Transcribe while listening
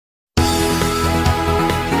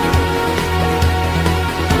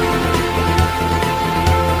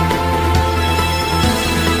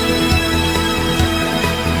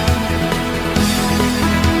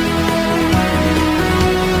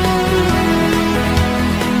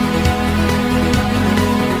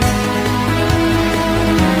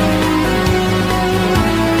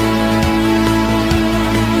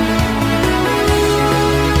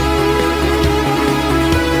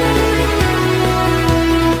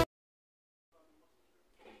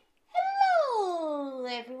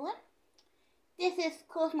This is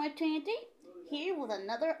Close My 23 here with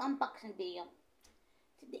another unboxing video.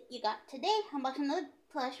 Today unboxing another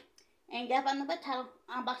plush, and you got another title,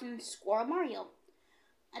 unboxing Squirrel Mario.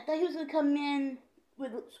 I thought he was gonna come in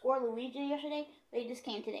with Squirrel Luigi yesterday, but he just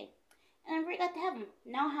came today, and I'm very glad to have him.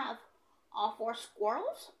 Now I have all 4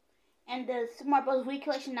 squirrels, and the Super Mario Bros. Wii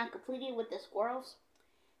collection now completed with the squirrels.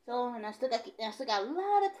 So, and I still got a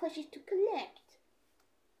lot of plushies to collect.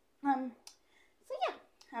 So yeah,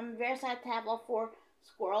 I'm very excited to have all 4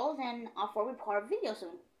 squirrels, and all 4 will be part of the video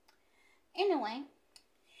soon. Anyway,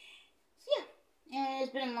 so yeah, and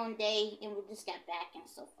it's been a long day, and we just got back and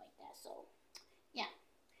stuff like that. So yeah.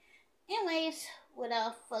 Anyways,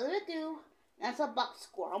 without further ado, let's unbox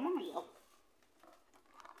Squirrel Mario.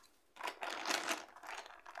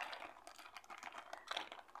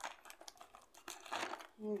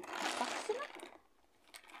 Unboxing it.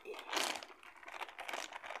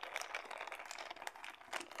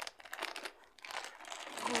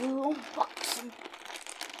 Unboxing.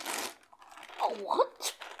 Oh,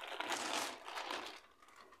 what?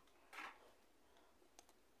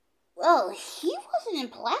 Well, he wasn't in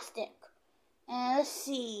plastic. And let's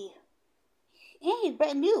see. Yeah, he's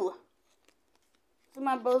brand new. So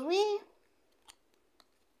my bros, Wii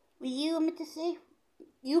U, I meant to say.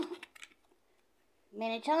 You.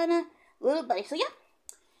 Made in China. Little buddy. So yeah.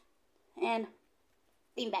 And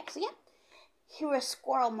beanbag. So yeah. Here is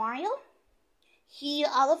Squirrel Mario. He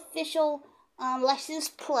official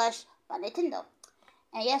licensed plush by Nintendo.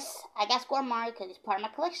 And yes, I got Squirrel Mario because it's part of my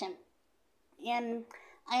collection. And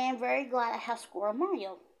I am very glad I have Squirrel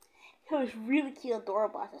Mario. He was really cute,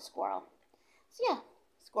 adorable as a squirrel. So yeah,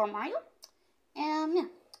 Squirrel Mario. And yeah,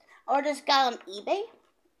 I just got on eBay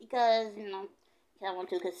because, you know, I want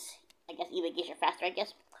to, because I guess eBay gets you faster, I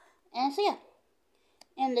guess. And so yeah,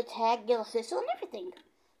 and the tag gives official and everything.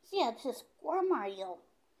 So yeah, this is Squirrel Mario.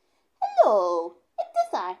 Hello,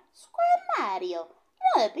 it's I, Squirrel Mario.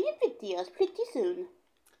 And I'll be in videos pretty soon.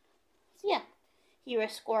 So yeah, here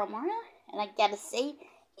is Squirrel Mario, and I gotta say,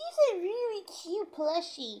 he's a really cute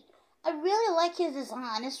plushie. I really like his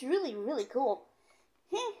design. It's really, really cool.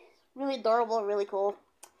 Really adorable, really cool.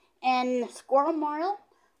 And Squirrel Mario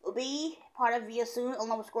will be part of video soon,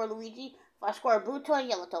 along with Squirrel Luigi, Squirrel Blue Toe, and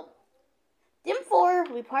Yellow Toe. Them 4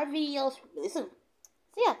 will be part of videos really soon.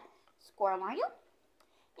 So yeah, Squirrel Mario.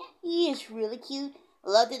 Yeah, he is really cute. I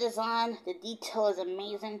love the design. The detail is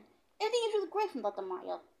amazing. Everything is really great about the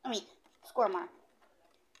Mario. Squirrel Mario.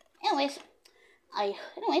 Anyways,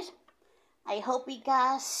 I hope you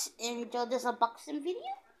guys enjoyed this unboxing video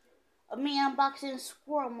of me unboxing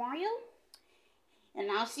Squirrel Mario. And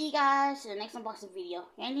I'll see you guys in the next unboxing video.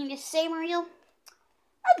 Anything to say, Mario?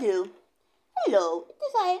 I do. Hello, it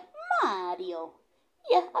is I, Mario.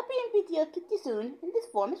 Yeah, I'll be in video pretty soon in this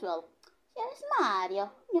form as well. Yeah, it's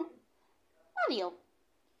Mario. Yeah, Mario.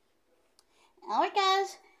 Alright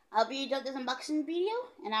guys, I hope you enjoyed this unboxing video,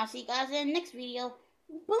 and I'll see you guys in the next video.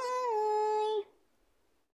 Bye!